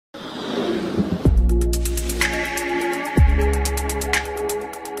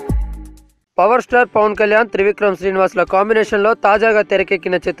Power star Pawan Kalyan, Trivikram శ్రీనివాసుల combination లో తాజాగా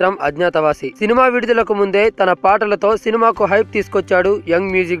తెరకెక్కిన చిత్రం అజ్ఞాతవాసి. సినిమా విడుదలకు ముందే తన పాటలతో సినిమాకు హైప్ తీసుకొచ్చాడు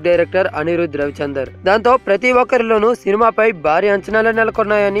young music director Anirudh Ravichander. దాంతో ప్రతి ఒక్కరిలోనూ సినిమాపై భారీ అంచనాలు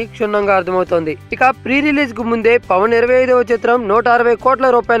నెలకొన్నాయని క్షుణ్ణంగా అర్థమవుతోంది. ఇక ప్రీ రిలీజ్ కు ముందే పవన్ 25వ చిత్రం 160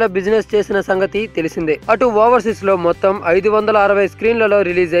 కోట్ల రూపాయల బిజినెస్ చేసిన సంగతి తెలిసిందే. అటు ఓవర్సీస్ లో మొత్తం 560 స్క్రీన్లలో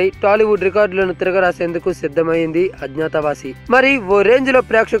రిలీజ్ అయి టాలీవుడ్ రికార్డులను తిరగరాసేందుకు సిద్ధమైంది అజ్ఞాతవాసి. మరి ఓ రేంజ్ లో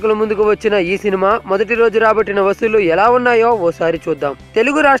ప్రేక్షకుల ముందుకు వచ్చిన ఈ సినిమా మొదటి రోజు రాబట్టిన వసూళ్లు ఎలా ఉన్నాయో ఓసారి చూద్దాం.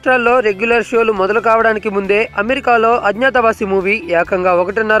 తెలుగు రాష్ట్రాల్లో రెగ్యులర్ షోలు మొదలు కావడానికి ముందే అమెరికాలో అజ్ఞాతవాసి మూవీ ఏకంగా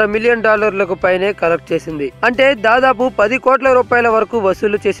 $1.5 మిలియన్ పైనే కలెక్ట్ చేసింది. అంటే దాదాపు 10 కోట్ల రూపాయల వరకు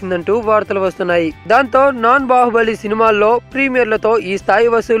వసూలు చేసిందంటూ వార్తలు వస్తున్నాయి. దాంతో నాన్ బాహుబలి సినిమాల్లో ప్రీమియర్లతో ఈ స్థాయి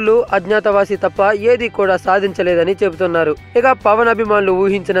వసూళ్లు అజ్ఞాతవాసి తప్ప ఏది కూడా సాధించలేదని చెబుతున్నారు. ఇక పవన్ అభిమానులు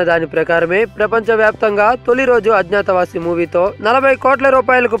ఊహించిన దాని ప్రకారమే ప్రపంచ వ్యాప్తంగా తొలి రోజు అజ్ఞాతవాసి మూవీతో 40 కోట్ల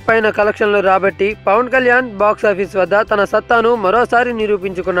రూపాయలకు పైన కలెక్షన్లు రాబట్టి పవన్ కళ్యాణ్ బాక్సాఫీస్ వద్ద తన సత్తాను మరోసారి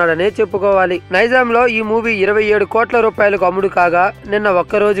నిరూపించుకున్నాడనే చెప్పుకోవాలి. నైజాంలో ఈ మూవీ 27 కోట్ల రూపాయలకు అమ్ముడు కాగా నిన్న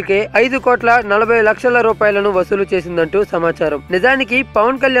ఒక్క రోజుకే 5,40,00,000 రూపాయలను వసూలు చేసిందంటూ సమాచారం. నిజానికి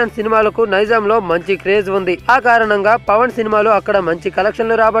పవన్ కళ్యాణ్ సినిమాలకు నైజాంలో మంచి క్రేజ్ ఉంది. ఆ కారణంగా పవన్ సినిమాలు అక్కడ మంచి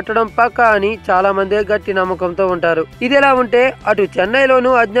కలెక్షన్లు రాబట్టడం పక్కా అని చాలా మంది గట్టి నమ్మకంతో ఉంటారు. ఇదిలా ఉంటే అటు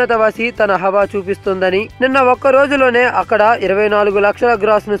చెన్నైలోనూ అజ్ఞాతవాసి తన హవా చూపిస్తుందని నిన్న ఒక్క రోజులోనే అక్కడ 24 లక్షల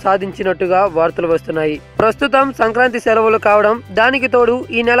గ్రాస్ ను సాధించినట్టుగా వార్తలు వస్తున్నాయి. ప్రస్తుతం సంక్రాంతి సెలవులు కావడం, దానికి తోడు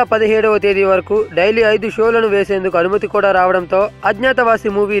ఈ నెల 17వ తేదీ వరకు డైలీ 5 షోలను వేసేందుకు అనుమతి కూడా రావడంతో అజ్ఞాతవాసి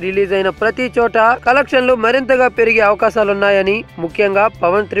మూవీ రిలీజ్ అయిన ప్రతి చోట కలెక్షన్లు మరింతగా పెరిగే అవకాశాలున్నాయని, ముఖ్యంగా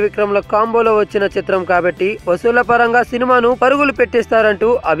పవన్ త్రివిక్రమ్ల కాంబోలో వచ్చిన చిత్రం కాబట్టి వసూళ్ల పరంగా సినిమాను పరుగులు పెట్టిస్తారంటూ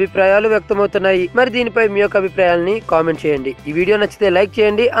అభిప్రాయాలు వ్యక్తమవుతున్నాయి. మరి దీనిపై మీ యొక్క అభిప్రాయాల్ని కామెంట్ చేయండి. ఈ వీడియో నచ్చితే లైక్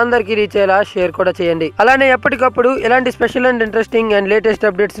చేయండి, అందరికీ రీచ్ అయ్యేలా షేర్ కూడా చేయండి. అలానే ఎప్పటికప్పుడు ఇలాంటి special and interesting and latest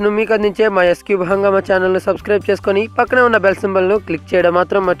updates ను మీకు అందించే మా హంగామా ఛానల్ ను సబ్స్క్రైబ్ చేసుకుని పక్కనే ఉన్న బెల్ సింబల్ ను క్లిక్ చేయడం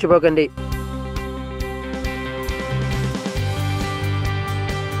మాత్రం మర్చిపోకండి.